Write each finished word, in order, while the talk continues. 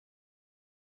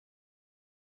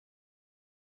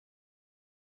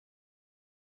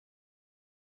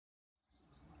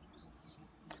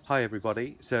Hi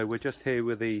everybody, so we're just here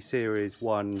with the Series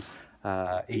 1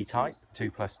 E-Type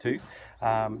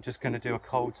 2+2. Just going to do a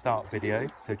cold start video,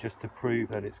 so just to prove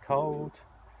that it's cold,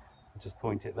 I'll just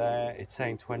point it there. It's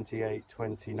saying 28,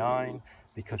 29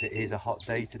 because it is a hot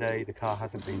day today. The car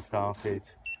hasn't been started.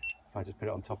 If I just put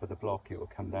it on top of the block, it will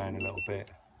come down a little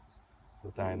bit.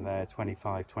 Go down there,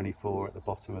 25, 24 at the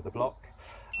bottom of the block.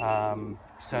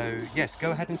 So yes,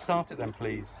 go ahead and start it then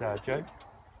please, Joe.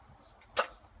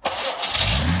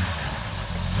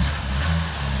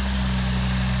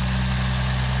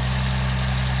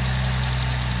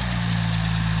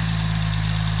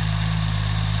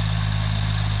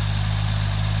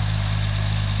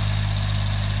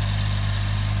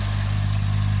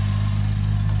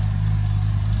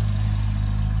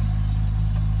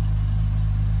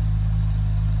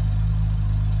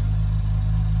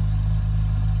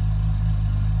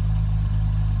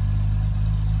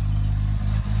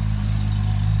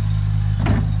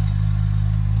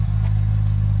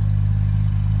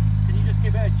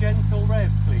 Give it a gentle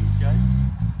rev, please, Joe.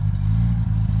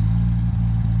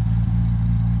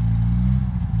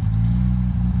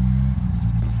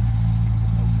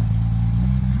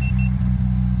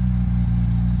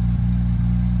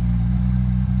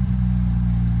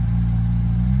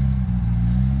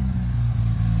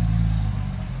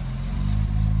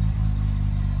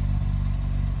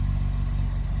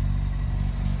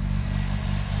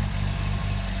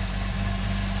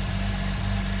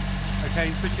 Okay,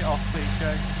 switch it off please,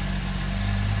 Joe.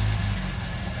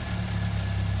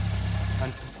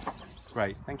 And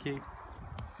great, thank you.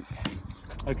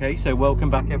 Okay, so welcome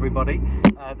back everybody.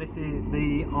 This is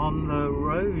the on the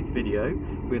road video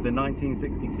with the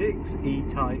 1966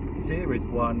 E-Type Series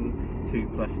 1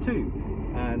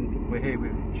 2+2. And we're here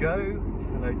with Joe.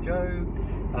 Hello Joe.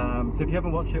 So if you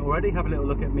haven't watched it already, have a little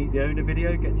look at Meet the Owner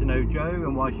video, get to know Joe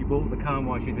and why she bought the car and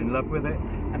why she's in love with it,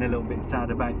 and a little bit sad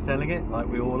about selling it, like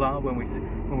we all are when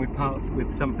we part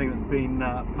with something that's been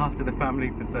part of the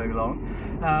family for so long.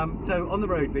 So on the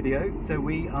road video, so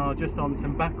we are just on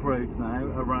some back roads now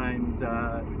around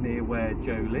near where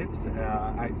Joe lives,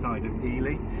 outside of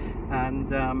Ely,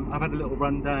 and I've had a little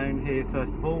run down here.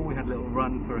 First of all, we had a little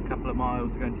run for a couple of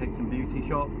miles to go and take some beauty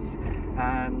shots,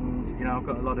 and you know, I've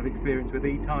got a lot of experience with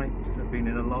E-Types. I've been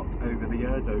in a lot over the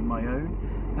years, own my own,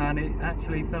 and it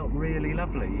actually felt really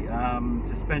lovely.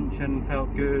 Suspension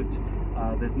felt good.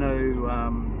 There's no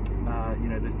you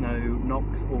know, there's no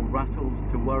knocks or rattles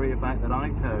to worry about that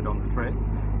I've heard on the trip.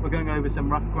 We're going over some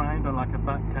rough ground on like a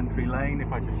backcountry lane,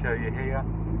 if I just show you here.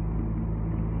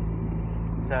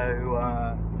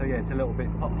 So yeah, it's a little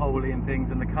bit potholy and things,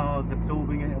 and the car's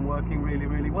absorbing it and working really,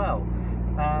 really well.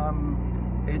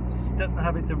 It doesn't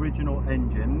have its original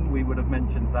engine. We would have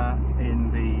mentioned that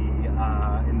in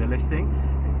the listing.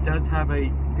 It does have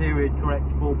a period correct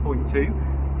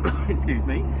 4.2, excuse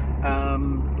me,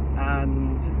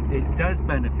 and it does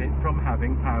benefit from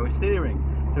having power steering.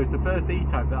 So it's the first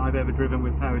E-Type that I've ever driven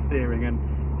with power steering, and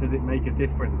does it make a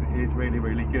difference? It is really,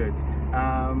 really good.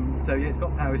 So yeah, it's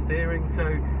got power steering. So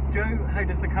Joe, how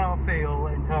does the car feel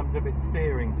in terms of its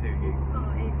steering to you?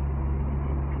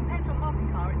 Compared to a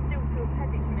modern car, it still feels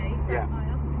heavy to me, but yeah. I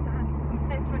understand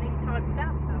compared to an E-Type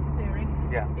without power steering,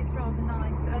 yeah, it's rather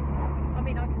nice. And I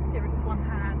mean, I can steer it with one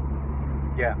hand.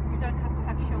 Yeah. You don't have to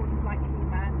have shoulders like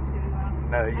E-Man to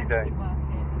no, you don't. work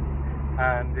it.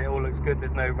 And it all looks good.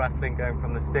 There's no rattling going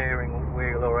from the steering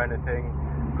wheel or anything.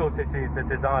 Of course, this is a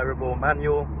desirable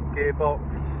manual gearbox.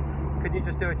 Could you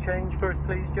just do a change for us,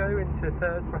 please, Joe, into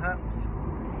third, perhaps?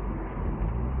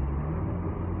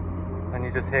 And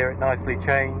you just hear it nicely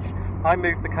change. I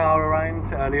moved the car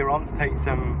around earlier on to take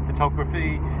some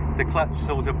photography. The clutch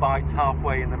sort of bites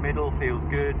halfway in the middle, feels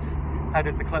good. How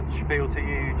does the clutch feel to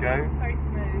you, Joe? It's very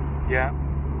smooth. Yeah.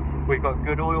 We've got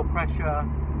good oil pressure.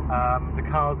 The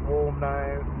car's warm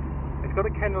now. It's got a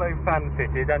Kenlo fan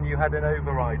fitted, and you had an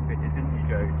override fitted, didn't you,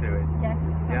 Joe, to it? Yes,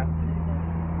 yeah.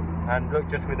 Absolutely. And look,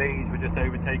 just with ease, we're just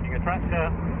overtaking a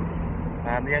tractor.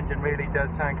 And the engine really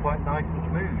does sound quite nice and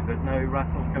smooth. There's no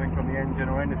rattles coming from the engine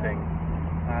or anything.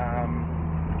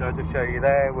 So I'll just show you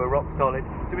there, we're rock solid.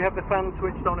 Do we have the fan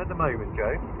switched on at the moment,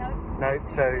 Joe? No. No,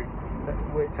 so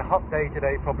it's a hot day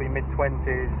today, probably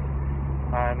mid-20s,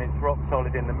 and it's rock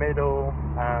solid in the middle,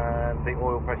 and the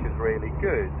oil pressure is really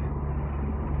good.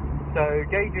 So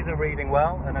gauges are reading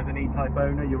well, and as an E-Type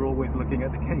owner, you're always looking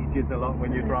at the gauges a lot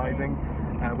when you're driving.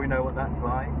 We know what that's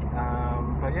like.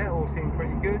 But yeah, all seem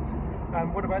pretty good.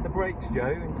 What about the brakes,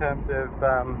 Joe? In terms of,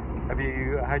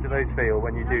 how do those feel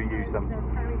when you do use them? They're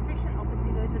very efficient.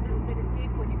 Obviously, there's a little bit of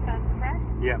give when you first press.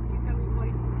 Yeah. You go all the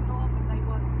way to the floor, but they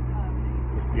work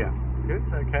superbly. Yeah. Good.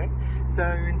 Okay. So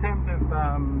in terms of,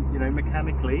 you know,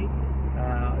 mechanically,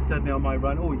 certainly on my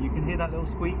run. Oh, you can hear that little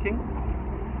squeaking?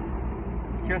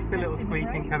 Just a little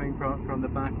squeaking coming from the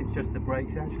back. It's just the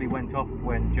brakes. It actually went off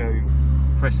when Joe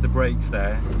pressed the brakes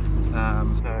there.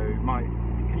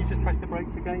 Can you just press the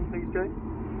brakes again, please, Joe?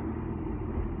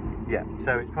 Yeah,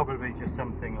 so it's probably just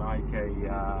something like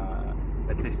a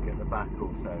disc at the back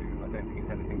or so. I don't think it's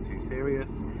anything too serious,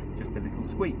 just a little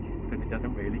squeak, because it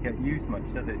doesn't really get used much,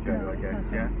 does it, Joe? No, I guess,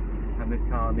 yeah. And this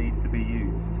car needs to be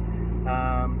used.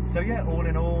 So yeah, all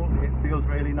in all, it feels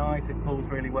really nice. It pulls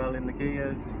really well in the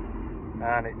gears,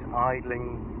 and it's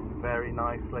idling very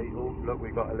nicely. Oh, look,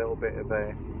 we've got a little bit of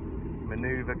a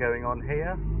manoeuvre going on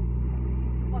here.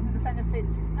 One of the benefits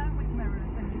is no wing mirrors,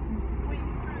 and you can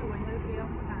squeeze through when nobody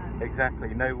else can.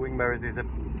 Exactly, no wing mirrors is a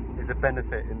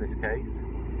benefit in this case.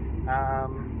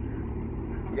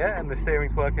 Yeah, and the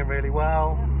steering's working really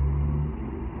well. Yeah.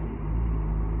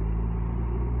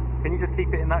 Can you just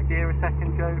keep it in that gear a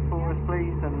second, Joe, for us,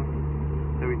 please,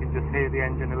 and so we can just hear the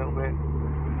engine a little bit.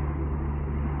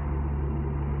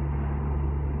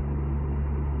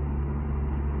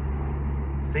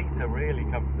 Seats are really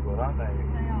comfortable, aren't they?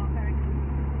 They are very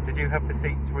comfortable. Did you have the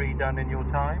seats redone in your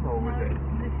time, or was it?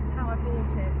 This is how I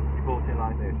bought it. You bought it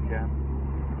like this, yeah?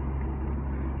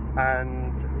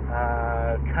 And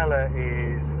colour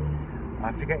is,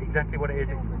 I forget exactly what it is.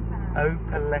 It's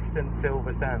opalescent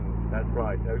silver sand. That's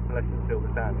right, opalescent silver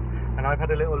sand. And I've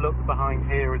had a little look behind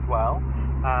here as well,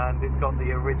 and it's got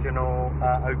the original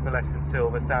opalescent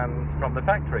silver sand from the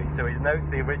factory. So it notes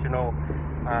the original.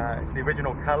 It's the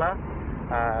original colour.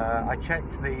 I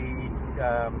checked the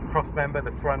cross member,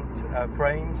 the front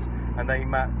frames, and they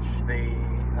match the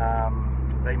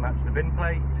VIN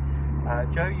plate.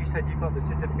 Joe, you said you've got the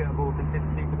certificate of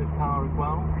authenticity for this car as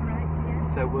well. Correct,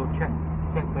 yes. So we'll check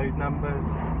those numbers.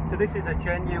 So this is a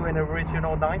genuine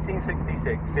original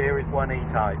 1966 Series 1 E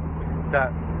Type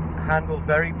that handles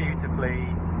very beautifully,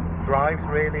 drives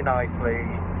really nicely,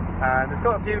 and it's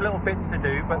got a few little bits to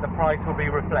do, but the price will be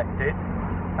reflected.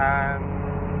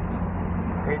 And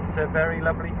it's a very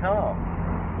lovely car,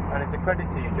 and it's a credit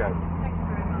to you, Joe. Thank you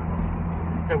very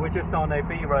much. So we're just on a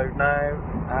B road now,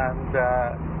 and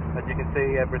as you can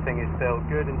see, everything is still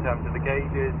good in terms of the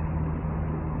gauges.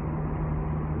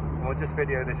 And we'll just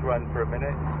video this run for a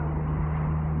minute.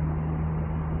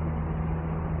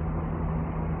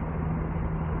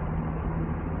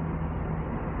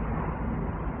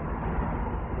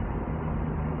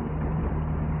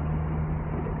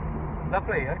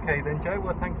 Lovely. Okay then, Joe,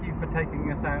 well, thank you for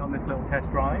taking us out on this little test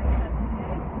drive.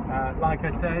 Like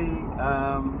I say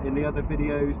in the other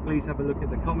videos, please have a look at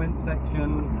the comment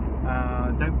section.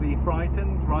 Don't be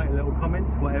frightened, write a little comment,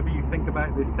 whatever you think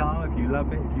about this car. If you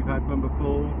love it, if you've had one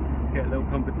before, let's get a little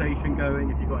conversation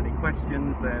going. If you've got any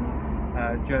questions, then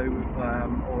Joe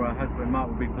or her husband Mark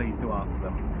will be pleased to answer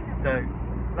them. So,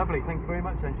 lovely. Thank you very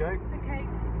much then, Joe. Okay,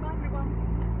 bye everyone.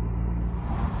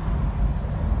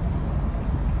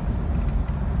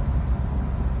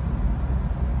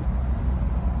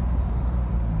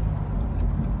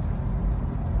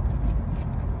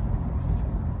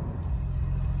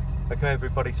 Okay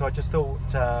everybody, so I just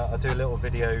thought I'd do a little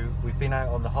video. We've been out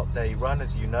on the hot day run,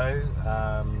 as you know,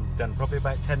 done probably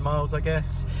about 10 miles I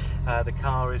guess. The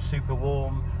car is super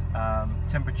warm,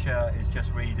 temperature is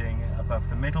just reading above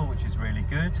the middle, which is really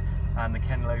good, and the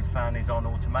Kenlo fan is on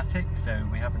automatic, so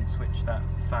we haven't switched that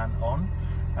fan on.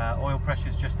 Oil pressure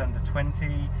is just under 20,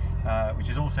 which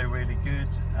is also really good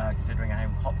considering how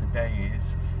hot the day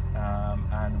is,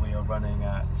 and we are running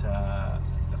at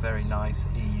a very nice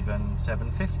even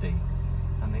 750,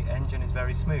 and the engine is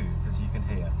very smooth, as you can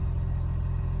hear.